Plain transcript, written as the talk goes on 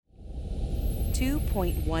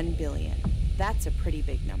2.1 billion. That's a pretty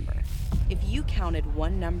big number. If you counted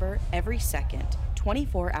one number every second,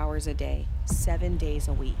 24 hours a day, 7 days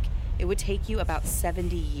a week, it would take you about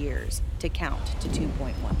 70 years to count to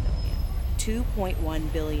 2.1 billion.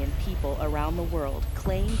 2.1 billion people around the world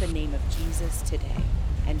claim the name of Jesus today,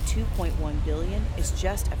 and 2.1 billion is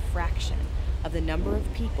just a fraction of the number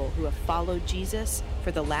of people who have followed Jesus for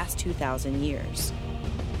the last 2,000 years.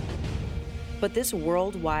 But this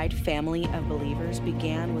worldwide family of believers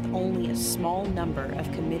began with only a small number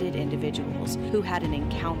of committed individuals who had an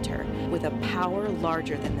encounter with a power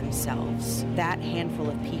larger than themselves. That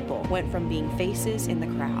handful of people went from being faces in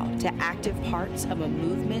the crowd to active parts of a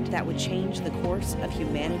movement that would change the course of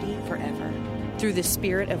humanity forever. Through the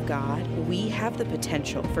Spirit of God, we have the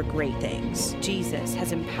potential for great things. Jesus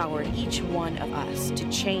has empowered each one of us to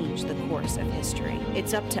change the course of history.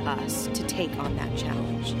 It's up to us to take on that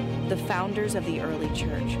challenge. The founders of the early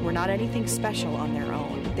church were not anything special on their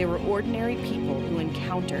own. They were ordinary people who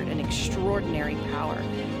encountered an extraordinary power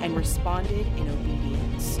and responded in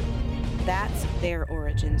obedience. That's their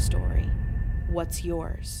origin story. What's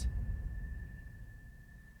yours?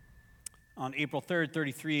 On April 3rd,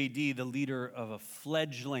 33 AD, the leader of a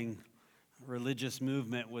fledgling religious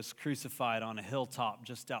movement was crucified on a hilltop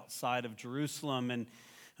just outside of Jerusalem. And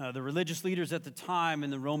the religious leaders at the time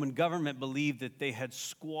and the Roman government believed that they had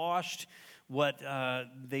squashed what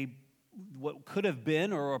could have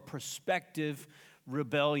been or a prospective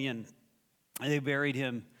rebellion. And they buried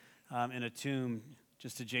him in a tomb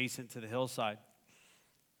just adjacent to the hillside.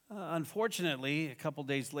 Unfortunately, a couple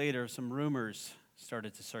days later, some rumors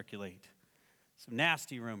started to circulate. Some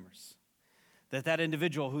nasty rumors that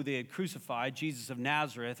individual who they had crucified, Jesus of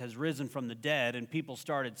Nazareth, has risen from the dead, and people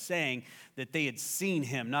started saying that they had seen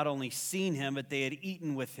him. Not only seen him, but they had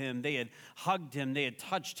eaten with him, they had hugged him, they had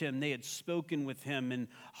touched him, they had spoken with him, and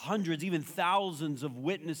hundreds, even thousands of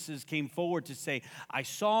witnesses came forward to say, I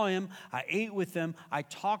saw him, I ate with him, I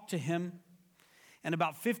talked to him. And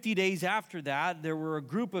about 50 days after that, there were a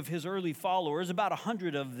group of his early followers, about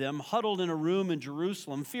 100 of them, huddled in a room in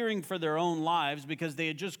Jerusalem, fearing for their own lives because they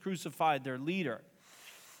had just crucified their leader.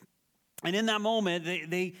 And in that moment,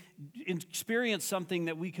 they experienced something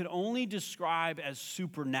that we could only describe as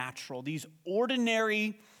supernatural. These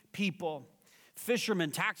ordinary people, fishermen,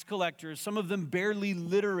 tax collectors, some of them barely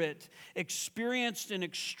literate, experienced an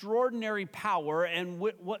extraordinary power, and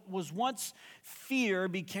what was once fear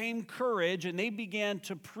became courage, and they began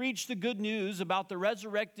to preach the good news about the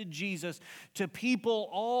resurrected Jesus to people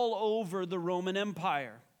all over the Roman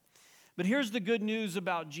Empire. But here's the good news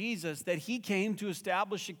about Jesus, that he came to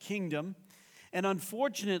establish a kingdom, and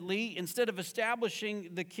unfortunately, instead of establishing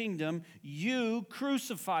the kingdom, you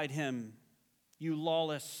crucified him, you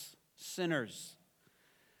lawless sinners.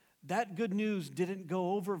 That good news didn't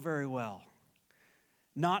go over very well.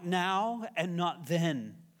 Not now and not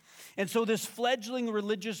then. And so this fledgling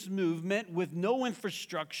religious movement with no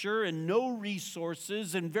infrastructure and no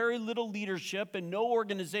resources and very little leadership and no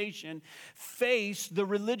organization faced the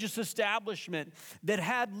religious establishment that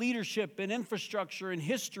had leadership and infrastructure and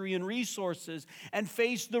history and resources, and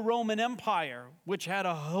faced the Roman Empire, which had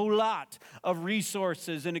a whole lot of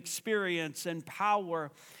resources and experience and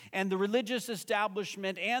power. And the religious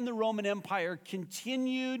establishment and the Roman Empire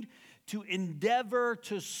continued to endeavor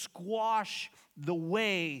to squash the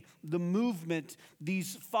movement,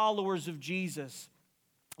 these followers of Jesus.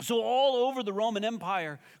 So all over the Roman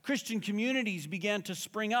Empire, Christian communities began to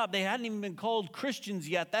spring up. They hadn't even been called Christians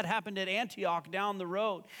yet. That happened at Antioch down the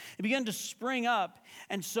road. It began to spring up.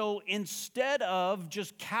 And so instead of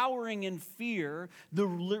just cowering in fear, the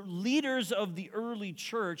leaders of the early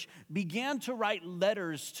church began to write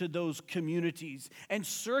letters to those communities and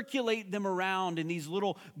circulate them around in these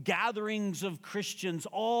little gatherings of Christians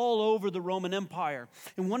all over the Roman Empire.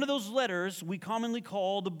 And one of those letters we commonly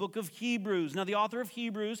call the book of Hebrews. Now, the author of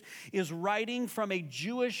Hebrews is writing from a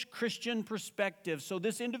Jewish Christian perspective. So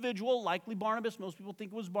this individual, likely Barnabas, most people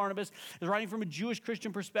think it was Barnabas, is writing from a Jewish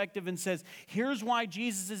Christian perspective and says, here's why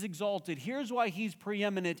Jesus is exalted. Here's why he's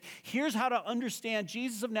preeminent. Here's how to understand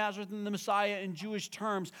Jesus of Nazareth and the Messiah in Jewish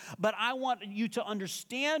terms. But I want you to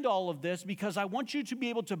understand all of this because I want you to be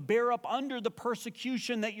able to bear up under the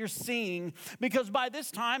persecution that you're seeing. Because by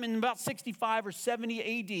this time, in about 65 or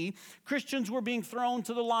 70 AD, Christians were being thrown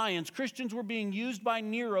to the lions. Christians were being used by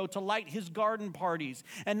Nero to light his garden parties,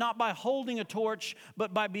 and not by holding a torch,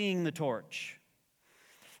 but by being the torch.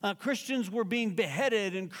 Christians were being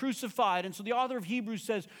beheaded and crucified, and so the author of Hebrews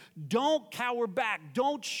says, don't cower back,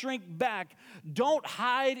 don't shrink back, don't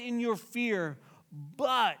hide in your fear,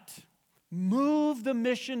 but move the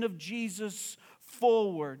mission of Jesus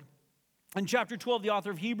forward. In chapter 12, the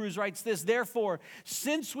author of Hebrews writes this, therefore,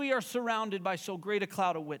 since we are surrounded by so great a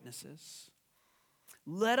cloud of witnesses,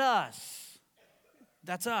 let us,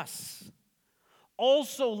 that's us,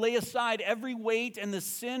 also lay aside every weight and the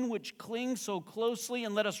sin which clings so closely,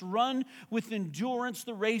 and let us run with endurance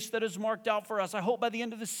the race that is marked out for us. I hope by the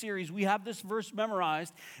end of this series we have this verse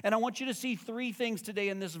memorized, and I want you to see three things today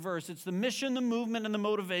in this verse. It's the mission, the movement, and the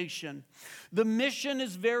motivation. The mission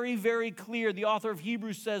is very, very clear. The author of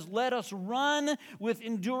Hebrews says, let us run with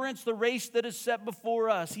endurance the race that is set before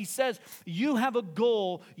us. He says, you have a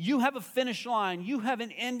goal, you have a finish line, you have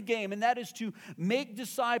an end game, and that is to make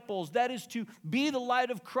disciples, that is to be the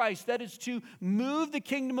light of Christ, that is to move the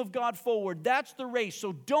kingdom of God forward. That's the race.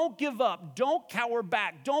 So don't give up, don't cower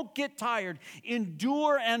back, don't get tired,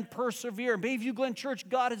 endure and persevere. Bayview Glen Church,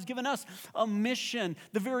 God has given us a mission.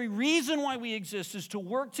 The very reason why we exist is to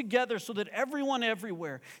work together so that everyone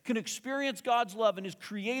everywhere can experience God's love and His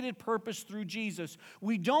created purpose through Jesus.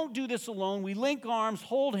 We don't do this alone. We link arms,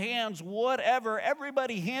 hold hands, whatever,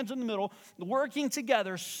 everybody hands in the middle, working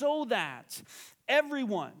together so that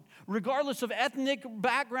everyone, regardless of ethnic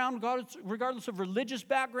background, regardless of religious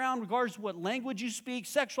background, regardless of what language you speak,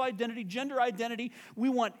 sexual identity, gender identity, we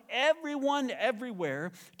want everyone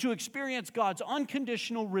everywhere to experience God's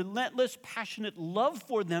unconditional, relentless, passionate love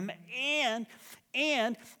for them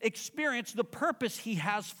and experience the purpose He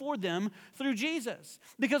has for them through Jesus.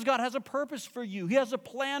 Because God has a purpose for you. He has a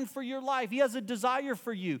plan for your life. He has a desire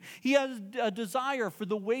for you. He has a desire for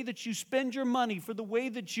the way that you spend your money, for the way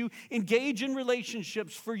that you engage in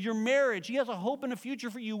relationships, for your marriage. He has a hope and a future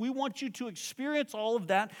for you. We want you to experience all of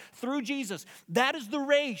that through Jesus. That is the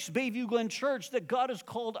race, Bayview Glen Church, that God has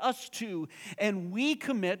called us to. And we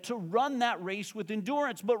commit to run that race with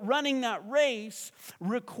endurance. But running that race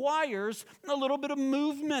requires a little bit of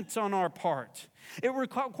movement on our part. It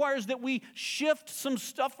requires that we shift some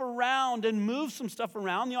stuff around and move some stuff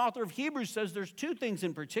around. The author of Hebrews says there's two things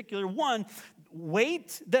in particular. One,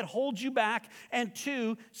 weight that holds you back, and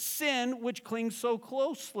two, sin which clings so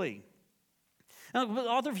closely. Now, the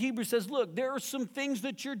author of Hebrews says, look, there are some things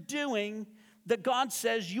that you're doing that God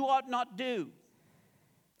says you ought not do.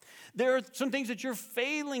 There are some things that you're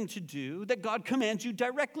failing to do that God commands you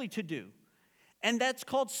directly to do. And that's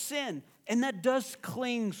called sin. And that does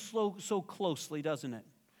cling so closely, doesn't it?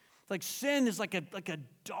 Like sin is like a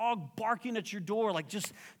dog barking at your door, like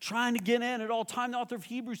just trying to get in at all time. The author of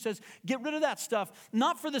Hebrews says, get rid of that stuff,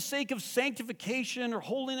 not for the sake of sanctification or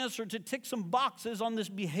holiness or to tick some boxes on this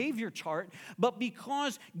behavior chart, but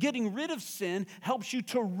because getting rid of sin helps you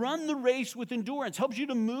to run the race with endurance, helps you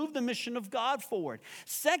to move the mission of God forward.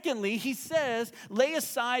 Secondly, he says, lay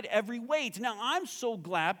aside every weight. Now, I'm so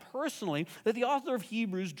glad personally that the author of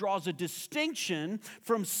Hebrews draws a distinction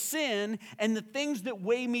from sin and the things that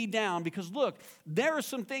weigh me down, because look, there are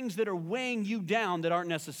some things that are weighing you down that aren't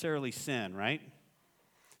necessarily sin, right?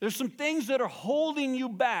 There's some things that are holding you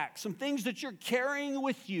back, some things that you're carrying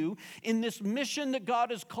with you in this mission that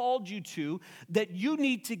God has called you to that you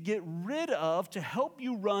need to get rid of to help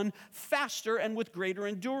you run faster and with greater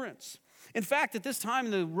endurance. In fact, at this time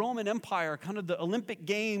in the Roman Empire, kind of the Olympic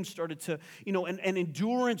Games started to, and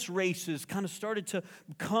endurance races kind of started to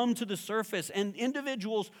come to the surface. And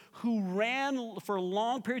individuals who ran for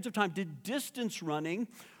long periods of time, did distance running,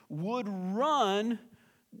 would run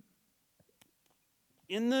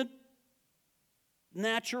in the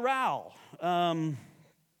natural.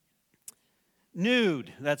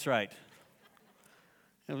 Nude, that's right.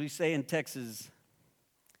 As we say in Texas,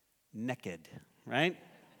 naked, right?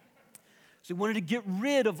 So he wanted to get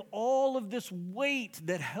rid of all of this weight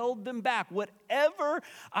that held them back. Whatever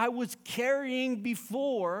I was carrying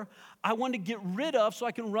before, I wanted to get rid of so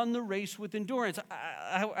I can run the race with endurance.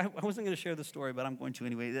 I wasn't going to share this story, but I'm going to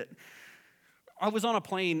anyway. I was on a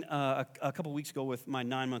plane a couple weeks ago with my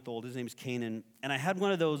 9-month-old. His name's Kanan. And I had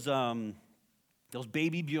one of those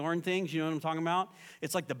baby Bjorn things, you know what I'm talking about?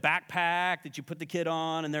 It's like the backpack that you put the kid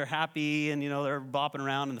on and they're happy and, they're bopping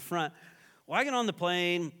around in the front. Well, I get on the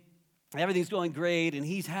plane. Everything's going great, and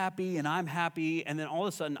he's happy, and I'm happy, and then all of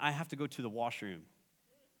a sudden, I have to go to the washroom.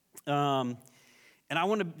 And I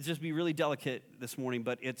want to just be really delicate this morning,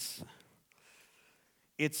 but it's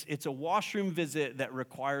a washroom visit that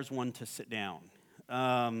requires one to sit down.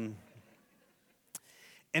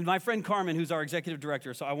 And my friend Carmen, who's our executive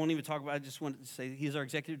director, so I won't even talk about it, I just wanted to say he's our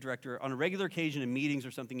executive director. On a regular occasion in meetings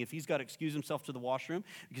or something, if he's got to excuse himself to the washroom,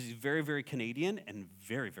 because he's very, very Canadian and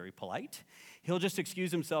very, very polite, he'll just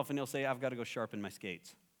excuse himself and he'll say, I've got to go sharpen my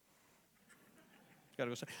skates.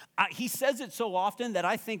 He says it so often that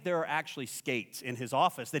I think there are actually skates in his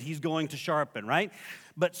office that he's going to sharpen, right?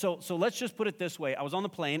 But so let's just put it this way. I was on the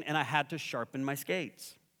plane and I had to sharpen my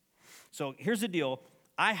skates. So here's the deal.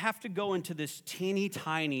 I have to go into this teeny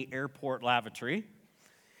tiny airport lavatory.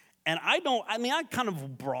 And I'm kind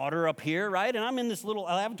of broader up here, right? And I'm in this little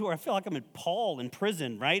lavatory. I feel like I'm in Paul in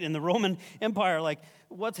prison, right? In the Roman Empire, like,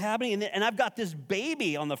 what's happening? And I've got this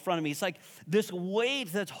baby on the front of me. It's like this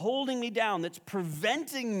weight that's holding me down, that's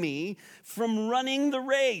preventing me from running the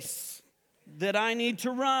race that I need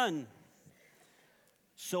to run.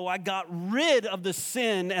 So I got rid of the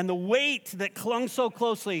sin and the weight that clung so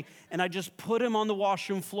closely, and I just put him on the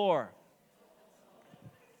washroom floor.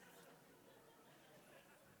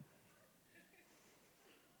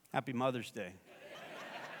 Happy Mother's Day.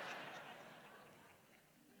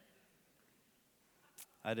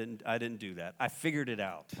 I didn't do that. I figured it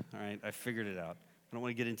out, all right? I figured it out. I don't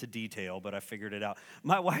want to get into detail, but I figured it out.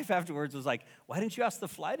 My wife afterwards was like, why didn't you ask the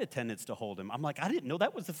flight attendants to hold him? I'm like, I didn't know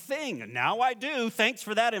that was a thing. And now I do. Thanks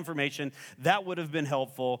for that information. That would have been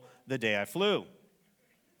helpful the day I flew.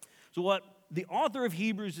 So what the author of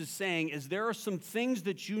Hebrews is saying is there are some things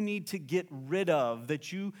that you need to get rid of,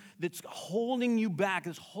 that's holding you back,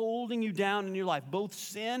 that's holding you down in your life, both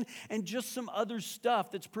sin and just some other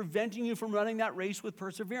stuff that's preventing you from running that race with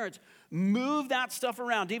perseverance. Move that stuff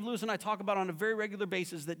around. Dave Lewis and I talk about on a very regular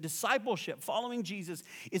basis that discipleship, following Jesus,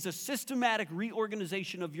 is a systematic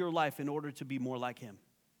reorganization of your life in order to be more like him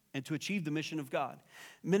and to achieve the mission of God.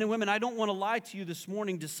 Men and women, I don't want to lie to you this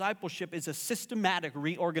morning. Discipleship is a systematic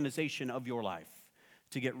reorganization of your life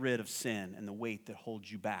to get rid of sin and the weight that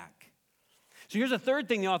holds you back. So here's a third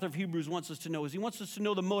thing the author of Hebrews wants us to know is he wants us to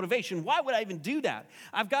know the motivation. Why would I even do that?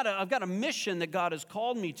 I've got a mission that God has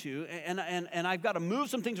called me to, and I've got to move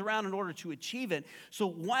some things around in order to achieve it. So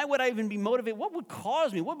why would I even be motivated? What would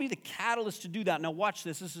cause me? What would be the catalyst to do that? Now watch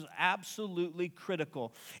this. This is absolutely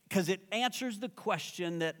critical because it answers the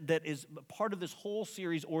question that is part of this whole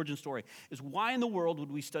series origin story, is why in the world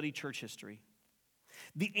would we study church history?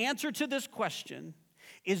 The answer to this question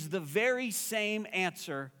is the very same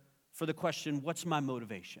answer for the question, what's my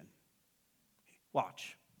motivation?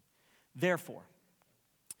 Watch. Therefore,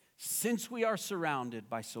 since we are surrounded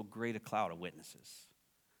by so great a cloud of witnesses.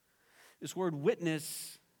 This word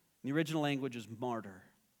witness in the original language is martyr.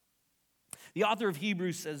 The author of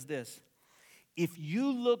Hebrews says this, if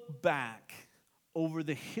you look back over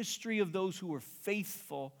the history of those who were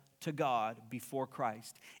faithful to God before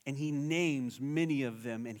Christ, and he names many of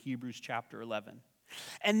them in Hebrews chapter 11.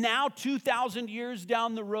 And now, 2,000 years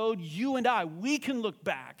down the road, you and I, we can look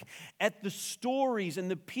back at the stories and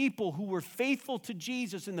the people who were faithful to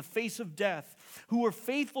Jesus in the face of death, who were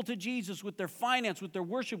faithful to Jesus with their finance, with their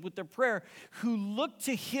worship, with their prayer, who looked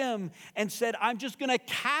to him and said, I'm just going to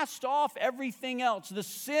cast off everything else, the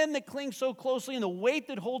sin that clings so closely and the weight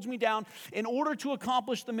that holds me down in order to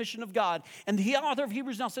accomplish the mission of God. And the author of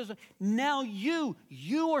Hebrews now says, now you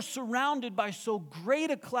are surrounded by so great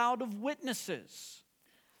a cloud of witnesses.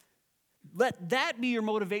 Let that be your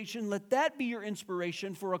motivation. Let that be your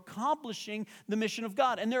inspiration for accomplishing the mission of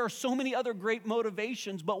God. And there are so many other great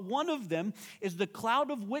motivations, but one of them is the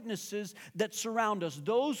cloud of witnesses that surround us,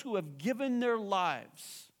 those who have given their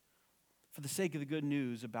lives for the sake of the good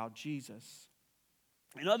news about Jesus.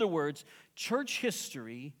 In other words, church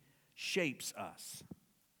history shapes us.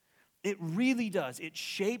 It really does. It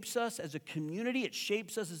shapes us as a community. It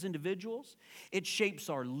shapes us as individuals. It shapes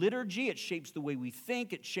our liturgy. It shapes the way we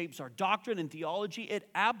think. It shapes our doctrine and theology. It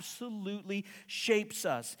absolutely shapes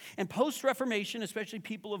us. And post-Reformation, especially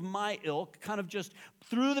people of my ilk, kind of just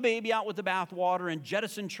threw the baby out with the bathwater and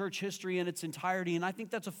jettisoned church history in its entirety. And I think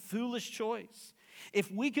that's a foolish choice.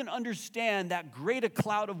 If we can understand that great a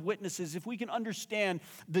cloud of witnesses, if we can understand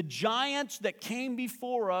the giants that came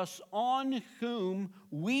before us on whom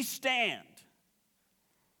we stand,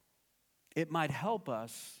 it might help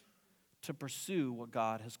us to pursue what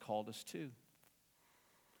God has called us to.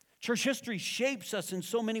 Church history shapes us in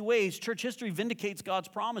so many ways. Church history vindicates God's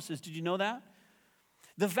promises. Did you know that?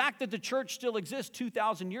 The fact that the church still exists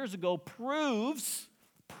 2,000 years ago proves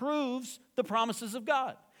the promises of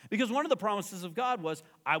God. Because one of the promises of God was,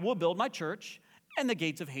 I will build my church, and the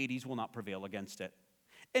gates of Hades will not prevail against it.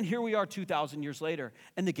 And here we are 2,000 years later,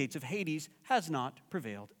 and the gates of Hades has not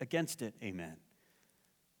prevailed against it. Amen.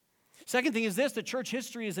 Second thing is this, that church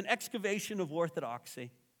history is an excavation of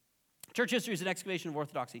orthodoxy. Church history is an excavation of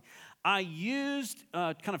orthodoxy. I used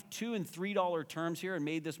kind of $2 and $3 terms here and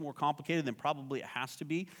made this more complicated than probably it has to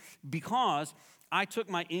be because I took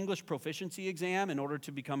my English proficiency exam in order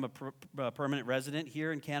to become a permanent resident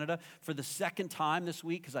here in Canada for the second time this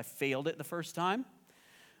week because I failed it the first time.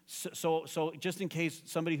 So just in case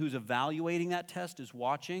somebody who's evaluating that test is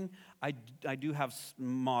watching, I do have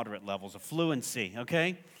moderate levels of fluency,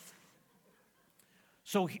 okay?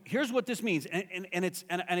 So here's what this means, and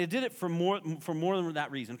I did it for more than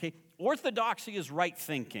that reason. Okay, orthodoxy is right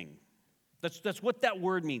thinking. That's what that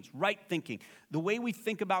word means, right thinking. The way we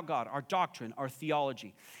think about God, our doctrine, our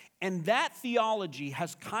theology. And that theology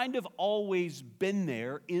has kind of always been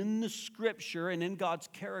there in the Scripture and in God's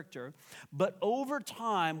character. But over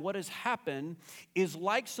time, what has happened is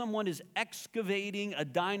like someone is excavating a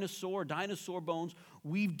dinosaur bones,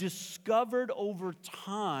 we've discovered over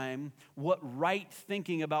time what right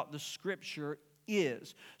thinking about the Scripture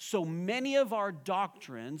is. So many of our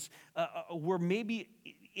doctrines were maybe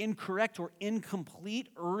incorrect or incomplete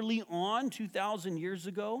early on 2,000 years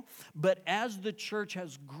ago, but as the church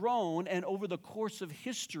has grown and over the course of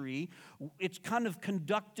history, it's kind of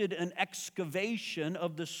conducted an excavation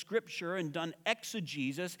of the Scripture and done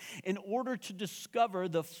exegesis in order to discover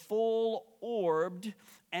the full-orbed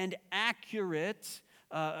and accurate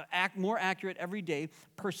more accurate every day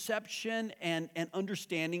perception and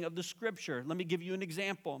understanding of the Scripture. Let me give you an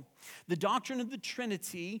example. The doctrine of the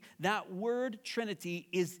Trinity, that word Trinity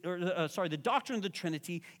the doctrine of the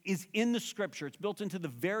Trinity is in the Scripture. It's built into the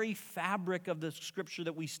very fabric of the Scripture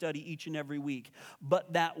that we study each and every week.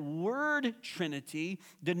 But that word Trinity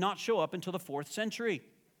did not show up until the 4th century.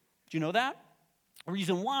 Do you know that? The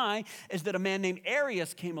reason why is that a man named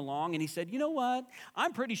Arius came along and he said, you know what?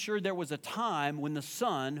 I'm pretty sure there was a time when the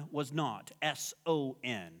Son was not,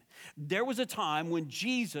 S-O-N. There was a time when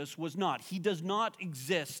Jesus was not. He does not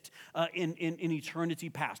exist in eternity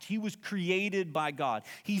past. He was created by God.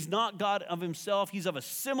 He's not God of himself. He's of a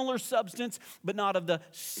similar substance, but not of the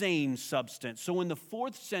same substance. So in the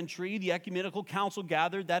 4th century, the Ecumenical Council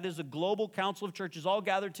gathered. That is a global council of churches all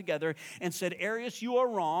gathered together and said, Arius, you are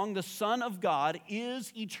wrong. The Son of God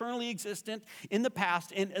is eternally existent in the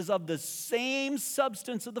past and is of the same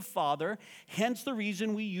substance of the Father. Hence the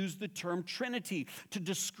reason we use the term Trinity to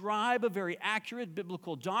describe a very accurate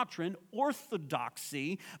biblical doctrine,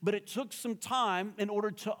 orthodoxy, but it took some time in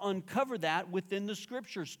order to uncover that within the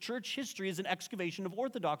Scriptures. Church history is an excavation of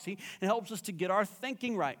orthodoxy and helps us to get our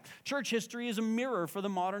thinking right. Church history is a mirror for the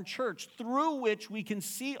modern church through which we can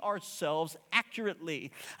see ourselves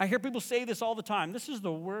accurately. I hear people say this all the time. This is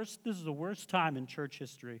the worst time in church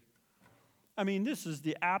history. I mean, this is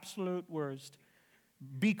the absolute worst.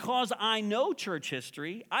 Because I know church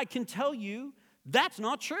history, I can tell you that's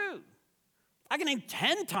not true. I can name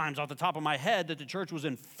 10 times off the top of my head that the church was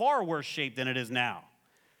in far worse shape than it is now.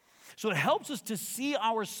 So it helps us to see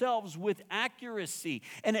ourselves with accuracy,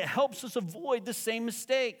 and it helps us avoid the same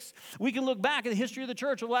mistakes. We can look back at the history of the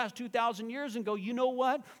church over the last 2,000 years and go, you know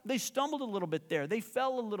what? They stumbled a little bit there. They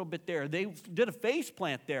fell a little bit there. They did a face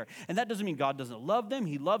plant there. And that doesn't mean God doesn't love them.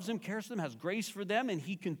 He loves them, cares for them, has grace for them, and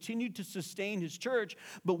he continued to sustain his church.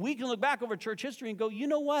 But we can look back over church history and go, you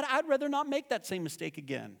know what? I'd rather not make that same mistake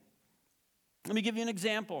again. Let me give you an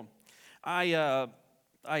example.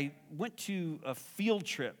 I went to a field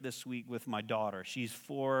trip this week with my daughter. She's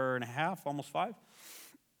 4.5, almost 5.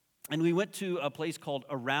 And we went to a place called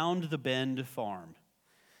Around the Bend Farm.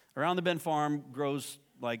 Around the Bend Farm grows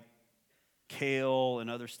like kale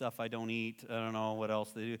and other stuff I don't eat. I don't know what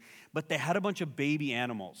else they do. But they had a bunch of baby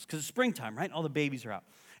animals because it's springtime, right? All the babies are out.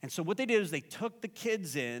 And so what they did is they took the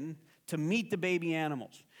kids in to meet the baby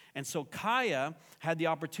animals. And so Kaya had the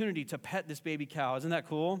opportunity to pet this baby cow. Isn't that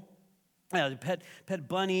cool? Yeah, pet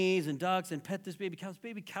bunnies and ducks and pet this baby cow. This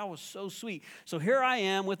baby cow was so sweet. So here I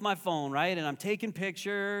am with my phone, right? And I'm taking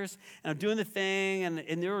pictures and I'm doing the thing.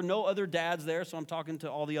 And there were no other dads there, so I'm talking to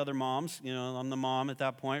all the other moms. You know, I'm the mom at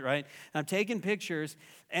that point, right? And I'm taking pictures.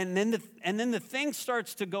 And then the thing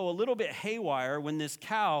starts to go a little bit haywire when this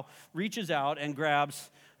cow reaches out and grabs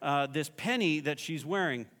this penny that she's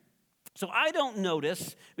wearing. So I don't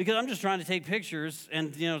notice because I'm just trying to take pictures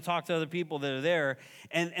and, talk to other people that are there.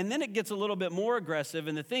 And then it gets a little bit more aggressive,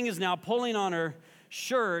 and the thing is now pulling on her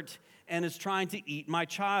shirt and is trying to eat my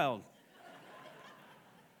child.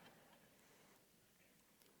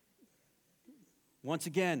 Once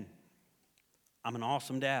again, I'm an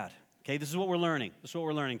awesome dad. Okay, this is what we're learning. This is what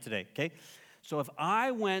we're learning today, okay? So if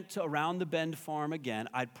I went to Around the Bend Farm again,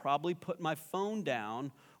 I'd probably put my phone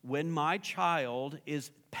down when my child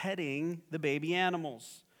is petting the baby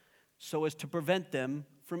animals so as to prevent them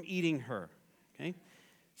from eating her, okay?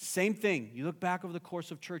 Same thing. You look back over the course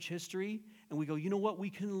of church history and we go, you know what? We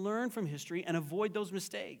can learn from history and avoid those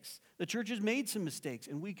mistakes. The church has made some mistakes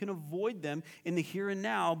and we can avoid them in the here and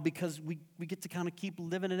now because we get to kind of keep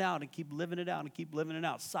living it out and keep living it out and keep living it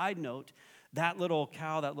out. Side note, that little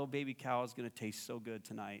baby cow is going to taste so good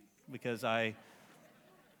tonight because the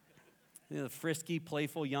frisky,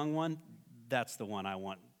 playful young one, that's the one I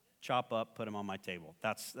want chop up, put them on my table.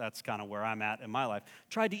 That's kind of where I'm at in my life.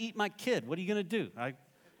 Tried to eat my kid. What are you going to do?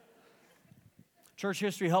 Church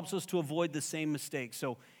history helps us to avoid the same mistake.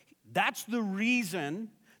 So that's the reason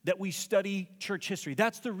that we study church history.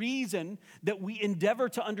 That's the reason that we endeavor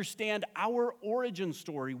to understand our origin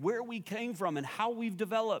story, where we came from and how we've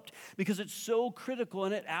developed, because it's so critical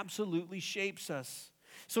and it absolutely shapes us.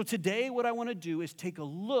 So today what I want to do is take a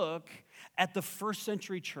look at the first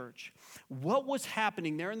century church. What was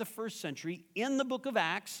happening there in the first century in the book of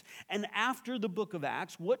Acts and after the book of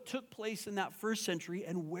Acts? What took place in that first century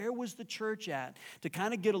and where was the church at? To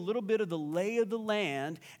kind of get a little bit of the lay of the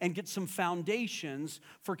land and get some foundations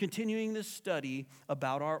for continuing this study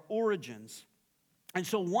about our origins. And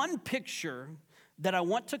so one picture that I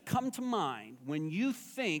want to come to mind when you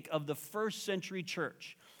think of the first century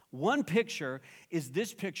church, one picture is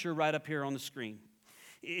this picture right up here on the screen.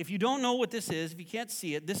 If you don't know what this is, if you can't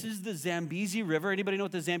see it, this is the Zambezi River. Anybody know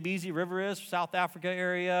what the Zambezi River is? South Africa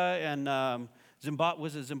area and Zimbabwe.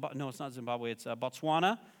 Was it Zimbabwe? No, it's not Zimbabwe. It's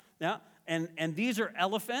Botswana. Yeah, and these are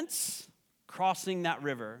elephants crossing that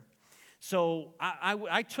river. So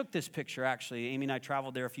I took this picture actually. Amy and I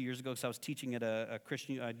traveled there a few years ago because I was teaching at a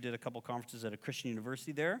Christian. I did a couple conferences at a Christian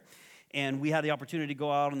university there. And we had the opportunity to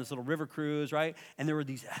go out on this little river cruise, right? And there were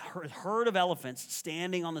these herd of elephants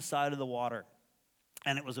standing on the side of the water.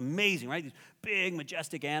 And it was amazing, right? These big,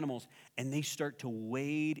 majestic animals. And they start to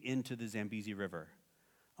wade into the Zambezi River.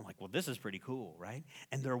 I'm like, well, this is pretty cool, right?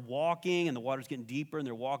 And they're walking, and the water's getting deeper, and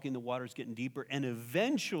they're walking, the water's getting deeper. And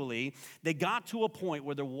eventually, they got to a point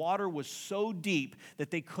where the water was so deep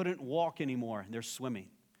that they couldn't walk anymore. And they're swimming.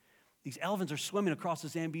 These elephants are swimming across the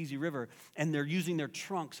Zambezi River, and they're using their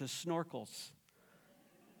trunks as snorkels.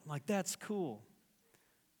 I'm like, that's cool.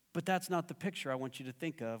 But that's not the picture I want you to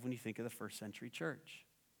think of when you think of the first century church.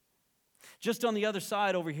 Just on the other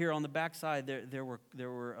side over here, on the back side, there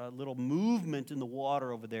were a little movement in the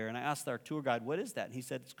water over there. And I asked our tour guide, what is that? And he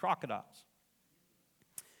said, it's crocodiles.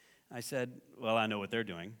 I said, well, I know what they're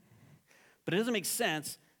doing. But it doesn't make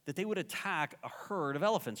sense that they would attack a herd of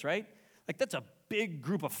elephants, right? Like, that's a big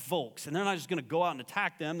group of folks, and they're not just going to go out and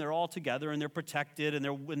attack them. They're all together, and they're protected, and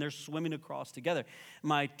they're swimming across together.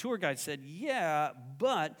 My tour guide said, yeah,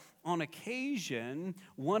 but on occasion,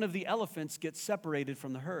 one of the elephants gets separated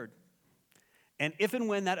from the herd. And if and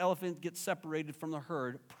when that elephant gets separated from the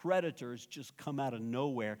herd, predators just come out of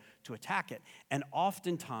nowhere to attack it. And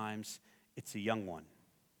oftentimes, it's a young one,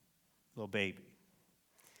 little baby.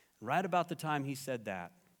 Right about the time he said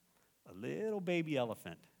that, a little baby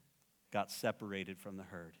elephant got separated from the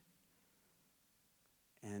herd.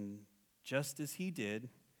 And just as he did,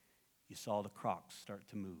 you saw the crocs start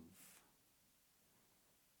to move.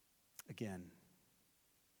 Again,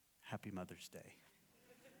 happy Mother's Day.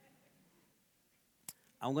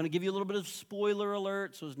 I'm going to give you a little bit of spoiler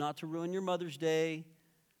alert so as not to ruin your Mother's Day.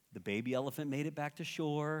 The baby elephant made it back to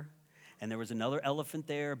shore, and there was another elephant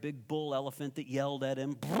there, a big bull elephant that yelled at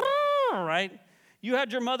him, right? You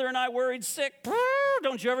had your mother and I worried sick.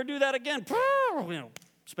 Don't you ever do that again.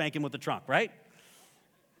 Spank him with the trunk, right?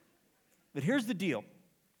 But here's the deal.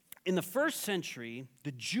 In the first century,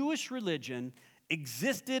 the Jewish religion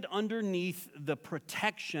existed underneath the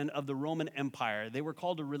protection of the Roman Empire. They were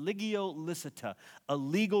called a religio licita, a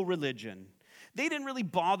legal religion. They didn't really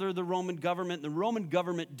bother the Roman government. The Roman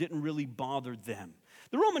government didn't really bother them.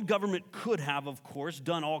 The Roman government could have, of course,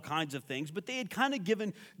 done all kinds of things, but they had kind of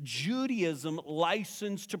given Judaism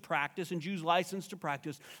license to practice and Jews license to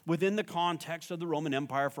practice within the context of the Roman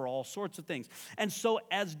Empire for all sorts of things. And so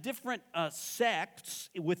as different sects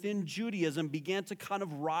within Judaism began to kind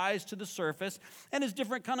of rise to the surface, and as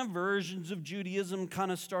different kind of versions of Judaism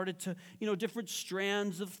kind of started to, different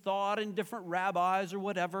strands of thought and different rabbis or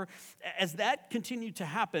whatever, as that continued to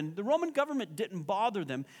happen, the Roman government didn't bother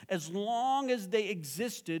them as long as they existed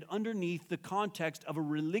underneath the context of a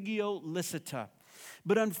religio licita.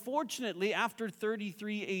 But unfortunately, after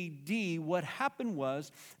 33 AD, what happened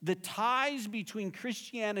was the ties between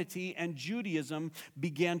Christianity and Judaism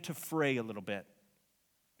began to fray a little bit.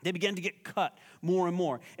 They began to get cut more and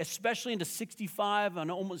more, especially into 65 and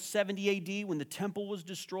almost 70 AD when the temple was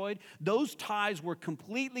destroyed. Those ties were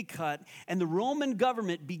completely cut, and the Roman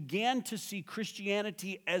government began to see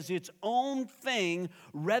Christianity as its own thing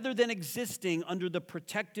rather than existing under the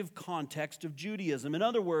protective context of Judaism. In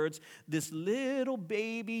other words, this little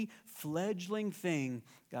baby fledgling thing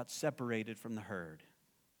got separated from the herd.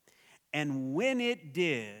 And when it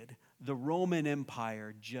did, the Roman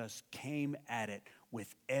Empire just came at it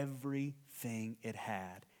with everything it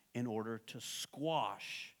had in order to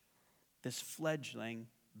squash this fledgling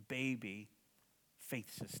baby faith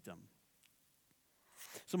system.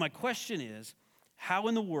 So my question is, How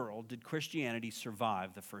in the world did Christianity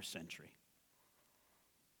survive the first century?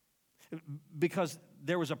 Because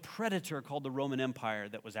there was a predator called the Roman Empire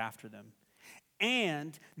that was after them.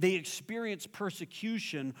 And they experienced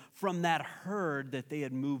persecution from that herd that they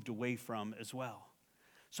had moved away from as well.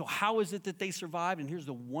 So how is it that they survived? And here's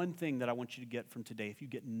the one thing that I want you to get from today. If you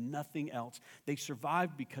get nothing else, they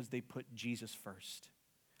survived because they put Jesus first.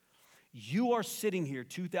 You are sitting here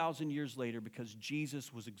 2,000 years later because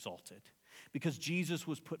Jesus was exalted, because Jesus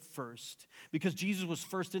was put first, because Jesus was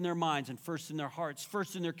first in their minds and first in their hearts,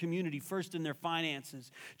 first in their community, first in their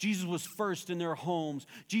finances. Jesus was first in their homes.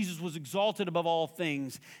 Jesus was exalted above all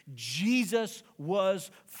things. Jesus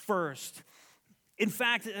was first. In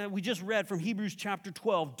fact, we just read from Hebrews chapter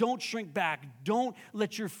 12, don't shrink back. Don't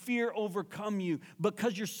let your fear overcome you.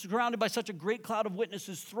 Because you're surrounded by such a great cloud of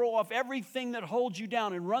witnesses, throw off everything that holds you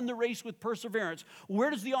down and run the race with perseverance.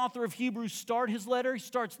 Where does the author of Hebrews start his letter? He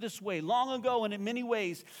starts this way. Long ago and in many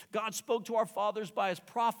ways, God spoke to our fathers by his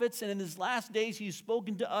prophets, and in his last days, he has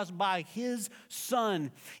spoken to us by his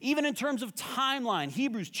Son. Even in terms of timeline,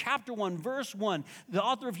 Hebrews chapter 1, verse 1, the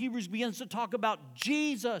author of Hebrews begins to talk about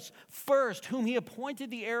Jesus first, whom he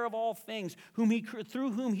appointed the heir of all things,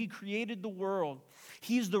 through whom he created the world.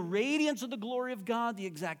 He is the radiance of the glory of God, the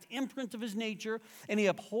exact imprint of his nature, and he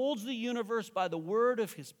upholds the universe by the word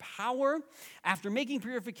of his power. After making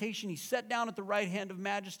purification, he sat down at the right hand of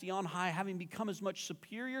majesty on high, having become as much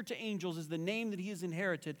superior to angels as the name that he has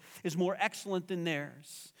inherited is more excellent than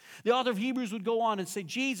theirs. The author of Hebrews would go on and say,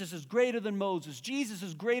 Jesus is greater than Moses. Jesus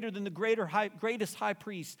is greater than the greatest high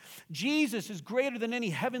priest. Jesus is greater than any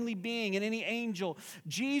heavenly being and any angel.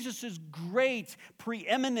 Jesus is great,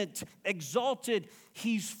 preeminent, exalted.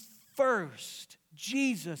 He's first.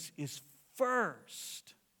 Jesus is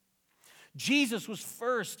first. Jesus was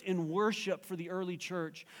first in worship for the early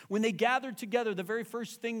church. When they gathered together, the very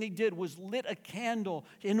first thing they did was lit a candle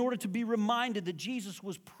in order to be reminded that Jesus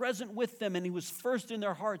was present with them and he was first in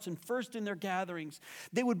their hearts and first in their gatherings.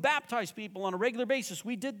 They would baptize people on a regular basis.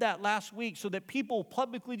 We did that last week so that people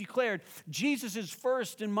publicly declared, Jesus is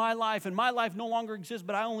first in my life, and my life no longer exists,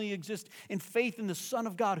 but I only exist in faith in the Son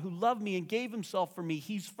of God who loved me and gave himself for me.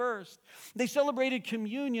 He's first. They celebrated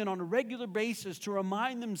communion on a regular basis to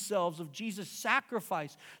remind themselves of Jesus'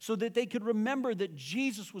 sacrifice so that they could remember that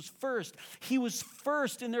Jesus was first. He was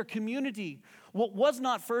first in their community. What was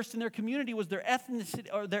not first in their community was their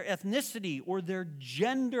ethnicity or their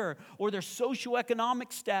gender or their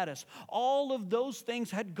socioeconomic status. All of those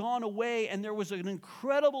things had gone away, and there was an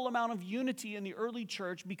incredible amount of unity in the early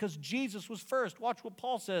church because Jesus was first. Watch what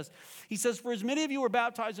Paul says. He says, for as many of you are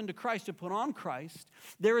baptized into Christ to put on Christ,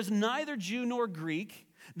 there is neither Jew nor Greek,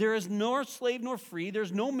 there is nor slave nor free,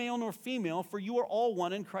 there's no male nor female, for you are all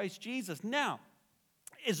one in Christ Jesus. Now,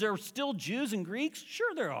 is there still Jews and Greeks?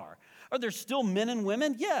 Sure there are. Are there still men and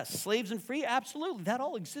women? Yes. Slaves and free? Absolutely. That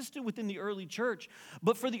all existed within the early church.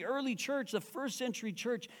 But for the early church, the first century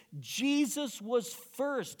church, Jesus was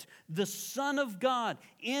first, the Son of God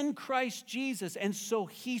in Christ Jesus. And so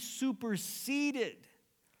he superseded.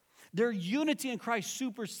 Their unity in Christ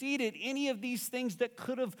superseded any of these things that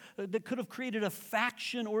could have created a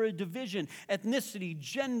faction or a division, ethnicity,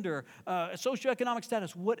 gender, socioeconomic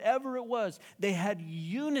status, whatever it was. They had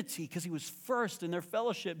unity because he was first in their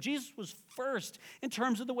fellowship. Jesus was first in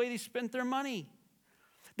terms of the way they spent their money.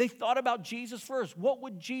 They thought about Jesus first. What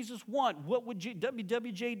would Jesus want? What would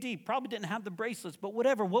WWJD probably didn't have the bracelets, but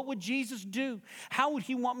whatever. What would Jesus do? How would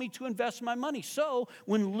he want me to invest my money? So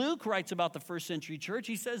when Luke writes about the first century church,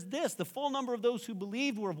 he says this, the full number of those who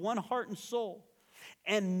believed were of one heart and soul.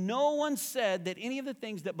 And no one said that any of the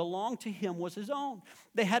things that belonged to him was his own.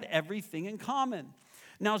 They had everything in common.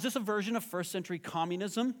 Now, is this a version of first century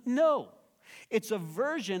communism? No. It's a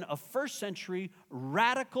version of first century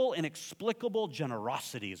radical, inexplicable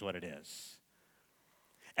generosity is what it is.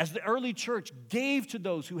 As the early church gave to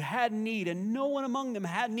those who had need, and no one among them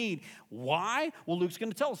had need. Why? Well, Luke's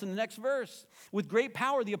going to tell us in the next verse. With great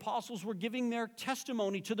power, the apostles were giving their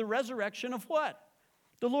testimony to the resurrection of what?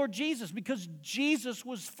 The Lord Jesus, because Jesus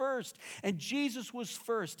was first, and Jesus was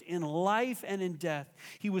first in life and in death.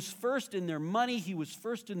 He was first in their money, he was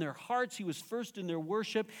first in their hearts, he was first in their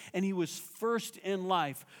worship, and he was first in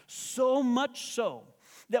life. So much so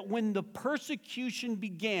that when the persecution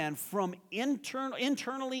began from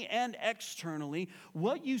internally and externally,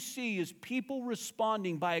 what you see is people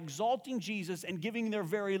responding by exalting Jesus and giving their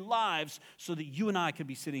very lives so that you and I could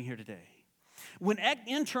be sitting here today. When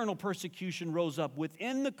internal persecution rose up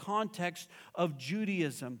within the context of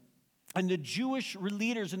Judaism, and the Jewish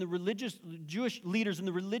leaders and the religious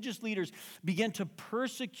leaders began to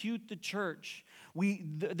persecute the church,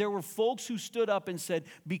 There were folks who stood up and said,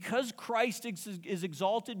 because Christ is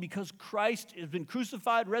exalted, because Christ has been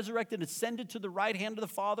crucified, resurrected, ascended to the right hand of the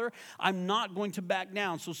Father, I'm not going to back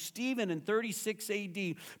down. So Stephen in 36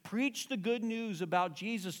 AD preached the good news about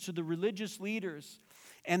Jesus to the religious leaders,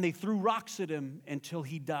 and they threw rocks at him until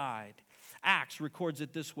he died. Acts records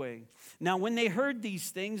it this way. Now, when they heard these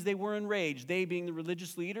things, they were enraged, they being the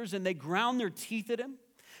religious leaders, and they ground their teeth at him.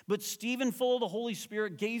 But Stephen, full of the Holy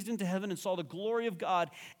Spirit, gazed into heaven and saw the glory of God,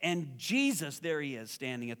 and Jesus, there he is,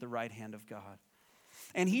 standing at the right hand of God.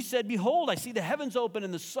 And he said, behold, I see the heavens open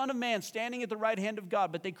and the Son of Man standing at the right hand of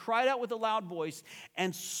God. But they cried out with a loud voice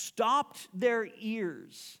and stopped their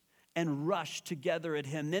ears and rushed together at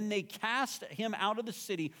him. Then they cast him out of the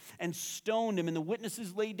city and stoned him. And the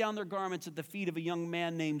witnesses laid down their garments at the feet of a young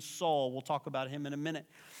man named Saul. We'll talk about him in a minute.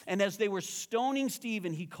 And as they were stoning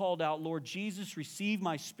Stephen, he called out, Lord Jesus, receive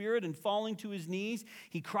my spirit. And falling to his knees,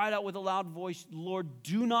 he cried out with a loud voice, Lord,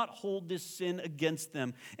 do not hold this sin against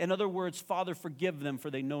them. In other words, Father, forgive them, for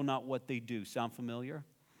they know not what they do. Sound familiar?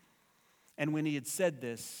 And when he had said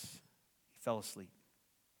this, he fell asleep.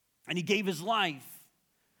 And he gave his life,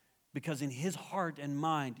 because in his heart and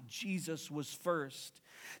mind, Jesus was first.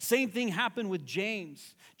 Same thing happened with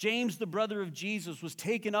James. James, the brother of Jesus, was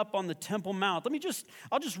taken up on the Temple Mount.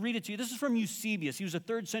 I'll just read it to you. This is from Eusebius. He was a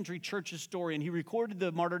 3rd century church historian. He recorded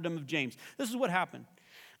the martyrdom of James. This is what happened.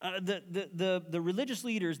 The religious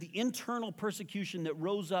leaders, the internal persecution that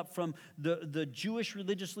rose up from the Jewish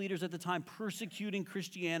religious leaders at the time persecuting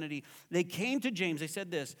Christianity, they came to James. They said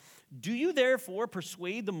this, do you therefore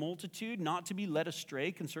persuade the multitude not to be led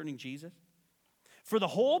astray concerning Jesus? For the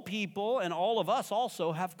whole people and all of us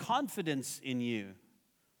also have confidence in you.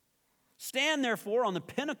 Stand therefore on the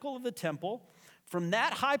pinnacle of the temple. From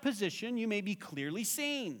that high position you may be clearly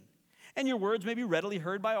seen. And your words may be readily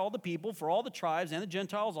heard by all the people, for all the tribes and the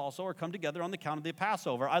Gentiles also are come together on the account of the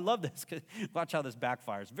Passover. I love this. Watch how this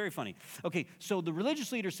backfires. Very funny. Okay, so the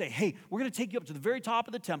religious leaders say, hey, we're going to take you up to the very top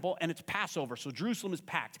of the temple, and it's Passover, so Jerusalem is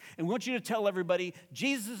packed. And we want you to tell everybody,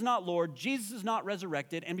 Jesus is not Lord, Jesus is not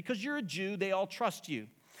resurrected, and because you're a Jew, they all trust you.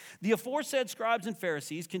 The aforesaid scribes and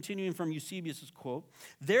Pharisees, continuing from Eusebius' quote,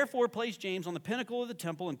 therefore placed James on the pinnacle of the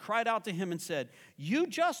temple and cried out to him and said, you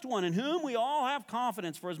just one in whom we all have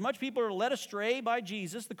confidence, for as much people are led astray by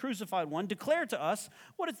Jesus, the crucified one, declare to us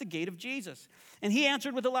what is the gate of Jesus. And he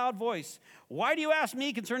answered with a loud voice, why do you ask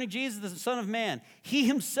me concerning Jesus, the Son of Man? He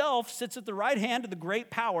himself sits at the right hand of the great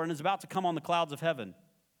power and is about to come on the clouds of heaven.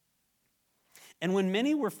 And when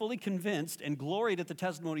many were fully convinced and gloried at the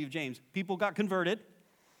testimony of James, people got converted,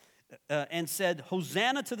 and said,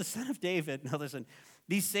 Hosanna to the Son of David. Now listen,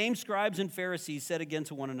 these same scribes and Pharisees said again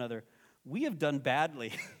to one another, we have done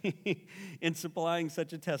badly in supplying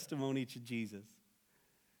such a testimony to Jesus.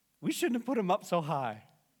 We shouldn't have put him up so high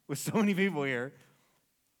with so many people here.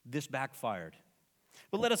 This backfired.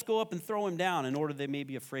 But let us go up and throw him down in order they may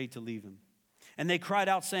be afraid to leave him. And they cried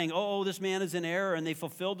out, saying, oh, this man is in error. And they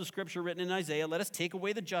fulfilled the scripture written in Isaiah. Let us take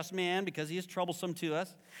away the just man, because he is troublesome to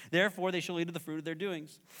us. Therefore, they shall eat of the fruit of their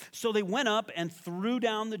doings. So they went up and threw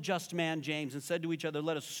down the just man, James, and said to each other,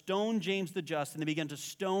 let us stone James the just. And they began to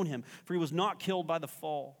stone him, for he was not killed by the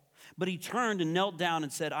fall. But he turned and knelt down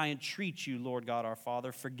and said, I entreat you, Lord God our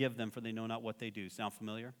Father, forgive them, for they know not what they do. Sound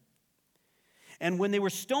familiar? And when they were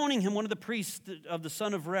stoning him, one of the priests of the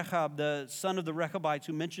son of Rechab, the son of the Rechabites,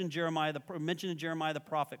 who mentioned in Jeremiah the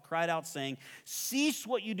prophet, cried out, saying, cease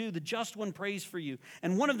what you do, the just one prays for you.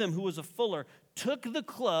 And one of them, who was a fuller, took the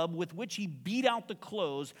club with which he beat out the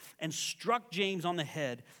clothes and struck James on the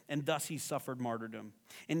head, and thus he suffered martyrdom.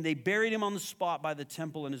 And they buried him on the spot by the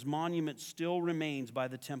temple, and his monument still remains by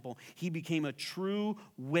the temple. He became a true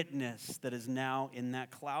witness that is now in that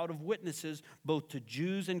cloud of witnesses, both to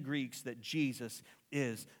Jews and Greeks, that Jesus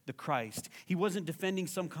is the Christ. He wasn't defending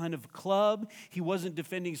some kind of club. He wasn't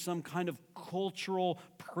defending some kind of cultural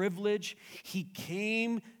privilege. He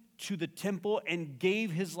came to the temple and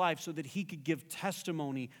gave his life so that he could give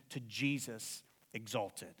testimony to Jesus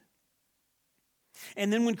exalted.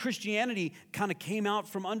 And then when Christianity kind of came out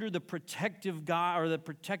from under the protective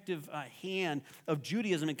hand of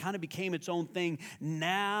Judaism and kind of became its own thing,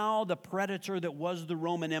 now the predator that was the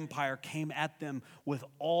Roman Empire came at them with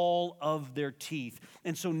all of their teeth.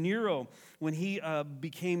 And so Nero, when he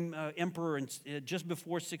became emperor just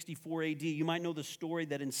before 64 AD, you might know the story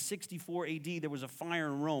that in 64 AD there was a fire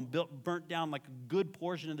in Rome, burnt down like a good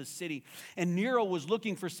portion of the city. And Nero was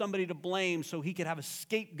looking for somebody to blame so he could have a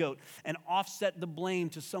scapegoat and offset the blame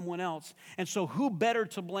to someone else. And so who better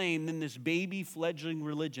to blame than this baby fledgling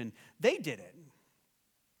religion? They did it.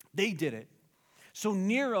 They did it. So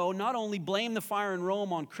Nero not only blamed the fire in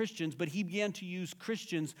Rome on Christians, but he began to use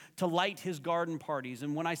Christians to light his garden parties.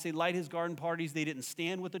 And when I say light his garden parties, they didn't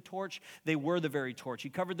stand with a torch. They were the very torch. He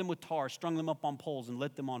covered them with tar, strung them up on poles, and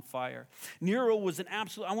lit them on fire. Nero was an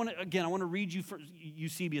absolute, I want to read you for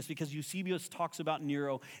Eusebius, because Eusebius talks about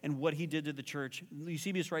Nero and what he did to the church.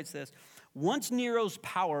 Eusebius writes this: once Nero's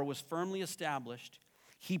power was firmly established,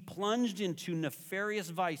 he plunged into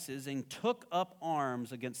nefarious vices and took up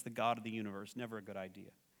arms against the God of the universe. Never a good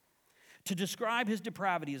idea. To describe his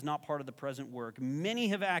depravity is not part of the present work. Many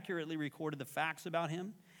have accurately recorded the facts about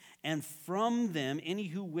him, and from them any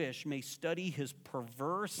who wish may study his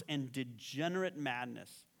perverse and degenerate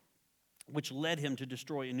madness, which led him to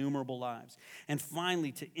destroy innumerable lives, and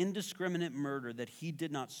finally to indiscriminate murder that he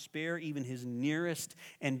did not spare even his nearest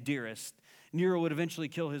and dearest. Nero would eventually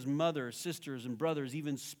kill his mother, sisters, and brothers,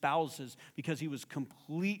 even spouses, because he was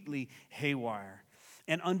completely haywire.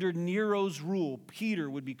 And under Nero's rule, Peter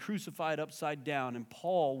would be crucified upside down, and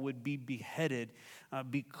Paul would be beheaded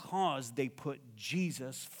because they put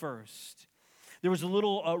Jesus first. There was a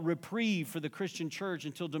little reprieve for the Christian church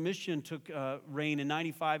until Domitian took reign in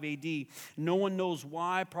 95 AD. No one knows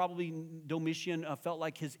why. Probably Domitian felt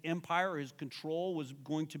like his empire, his control was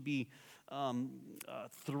going to be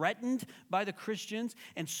threatened by the Christians,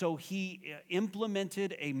 and so he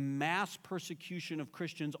implemented a mass persecution of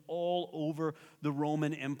Christians all over the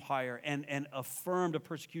Roman Empire, and affirmed a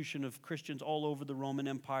persecution of Christians all over the Roman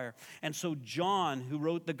Empire. And so John, who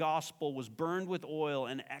wrote the gospel, was burned with oil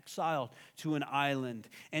and exiled to an island.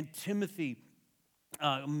 And Timothy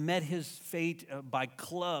met his fate by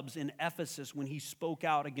clubs in Ephesus when he spoke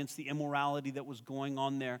out against the immorality that was going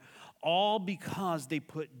on there, all because they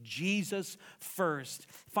put Jesus first.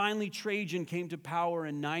 Finally, Trajan came to power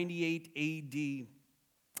in 98 AD,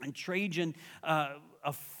 and Trajan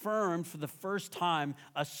affirmed for the first time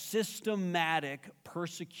a systematic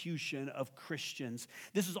persecution of Christians.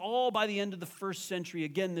 This is all by the end of the first century.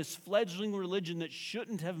 Again, this fledgling religion that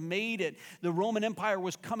shouldn't have made it. The Roman Empire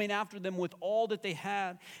was coming after them with all that they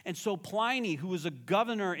had. And so Pliny, who was a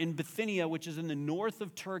governor in Bithynia, which is in the north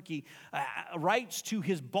of Turkey, writes to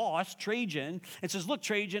his boss, Trajan, and says, look,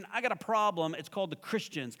 Trajan, I got a problem. It's called the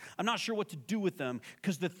Christians. I'm not sure what to do with them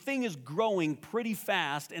because the thing is growing pretty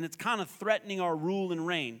fast and it's kind of threatening our rule and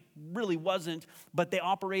reign. Really wasn't, but they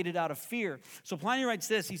operated out of fear. So Pliny writes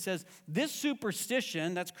this. He says, this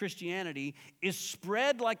superstition, that's Christianity, is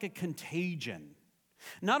spread like a contagion,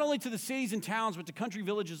 not only to the cities and towns, but to country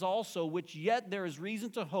villages also, which yet there is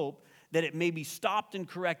reason to hope that it may be stopped and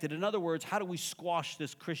corrected. In other words, how do we squash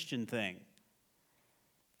this Christian thing?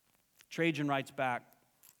 Trajan writes back,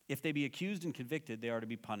 if they be accused and convicted, they are to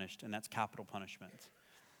be punished, and that's capital punishment.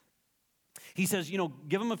 He says,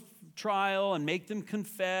 give them a trial and make them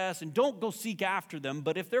confess, and don't go seek after them.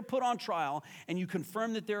 But if they're put on trial and you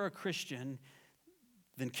confirm that they're a Christian,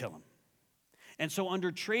 then kill them. And so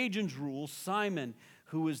under Trajan's rule, Simon,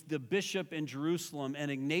 who was the bishop in Jerusalem, and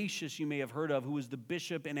Ignatius, you may have heard of, who was the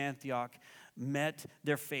bishop in Antioch, met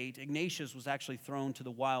their fate. Ignatius was actually thrown to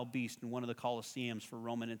the wild beast in one of the Colosseums for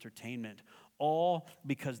Roman entertainment, all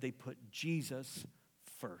because they put Jesus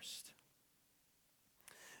first.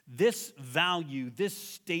 This value, this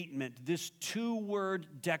statement, this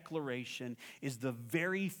two-word declaration is the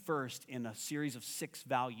very first in a series of 6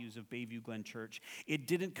 values of Bayview Glen Church. It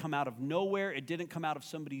didn't come out of nowhere. It didn't come out of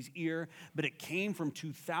somebody's ear, but it came from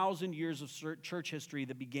 2,000 years of church history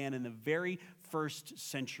that began in the very first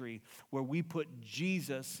century, where we put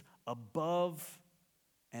Jesus above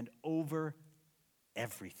and over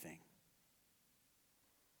everything.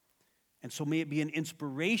 And so may it be an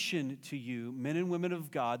inspiration to you, men and women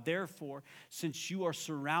of God. Therefore, since you are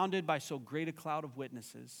surrounded by so great a cloud of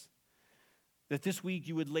witnesses, that this week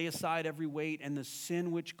you would lay aside every weight and the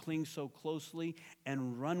sin which clings so closely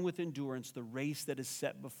and run with endurance the race that is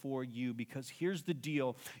set before you. Because here's the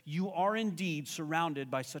deal. You are indeed surrounded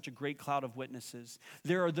by such a great cloud of witnesses.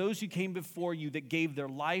 There are those who came before you that gave their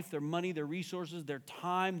life, their money, their resources, their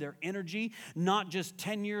time, their energy, not just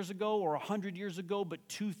 10 years ago or 100 years ago, but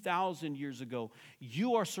 2,000 years ago.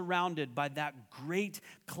 You are surrounded by that great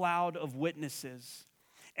cloud of witnesses.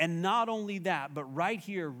 And not only that, but right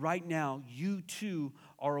here, right now, you too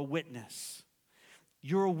are a witness.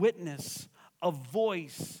 You're a witness, a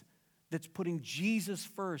voice that's putting Jesus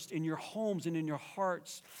first in your homes and in your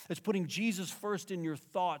hearts, that's putting Jesus first in your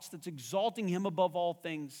thoughts, that's exalting him above all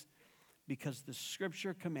things because the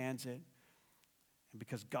scripture commands it and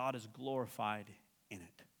because God is glorified in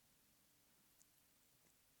it.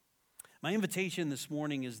 My invitation this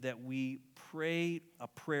morning is that we pray a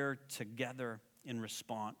prayer together in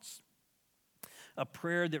response. A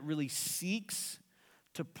prayer that really seeks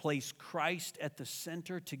to place Christ at the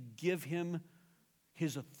center, to give him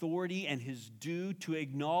his authority and his due, to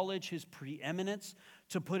acknowledge his preeminence,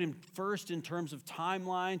 to put him first in terms of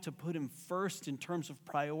timeline, to put him first in terms of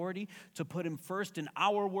priority, to put him first in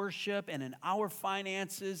our worship and in our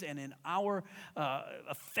finances and in our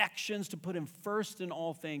affections, to put him first in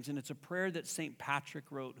all things. And it's a prayer that St. Patrick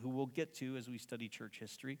wrote, who we'll get to as we study church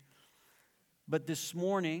history. But this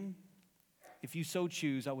morning, if you so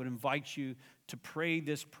choose, I would invite you to pray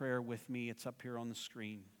this prayer with me. It's up here on the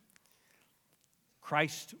screen.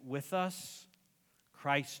 Christ with us,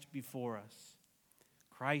 Christ before us,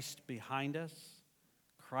 Christ behind us,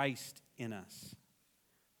 Christ in us,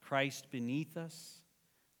 Christ beneath us,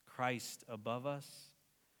 Christ above us,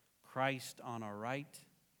 Christ on our right,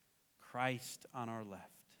 Christ on our left,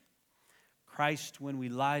 Christ when we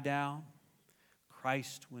lie down,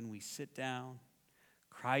 Christ when we sit down,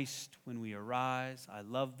 Christ when we arise. I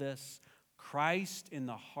love this. Christ in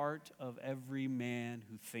the heart of every man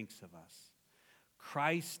who thinks of us.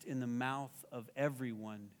 Christ in the mouth of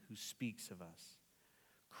everyone who speaks of us.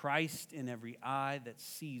 Christ in every eye that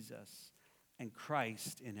sees us. And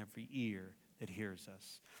Christ in every ear that hears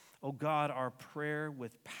us. Oh God, our prayer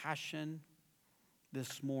with passion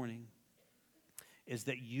this morning is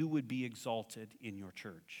that you would be exalted in your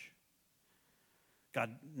church.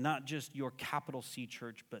 God, not just your capital C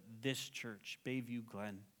church, but this church, Bayview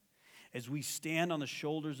Glen. As we stand on the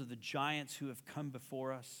shoulders of the giants who have come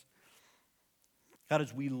before us, God,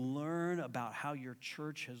 as we learn about how your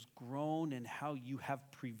church has grown and how you have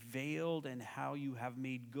prevailed and how you have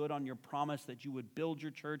made good on your promise that you would build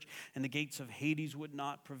your church and the gates of Hades would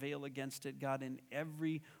not prevail against it, God, in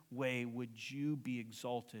every way, would you be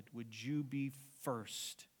exalted? Would you be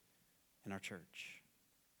first in our church?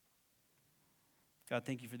 God,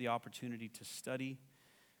 thank you for the opportunity to study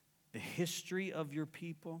the history of your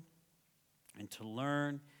people and to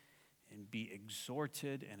learn and be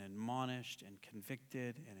exhorted and admonished and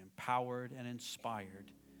convicted and empowered and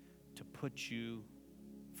inspired to put you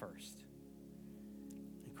first.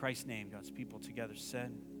 In Christ's name, God's people together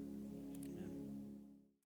said,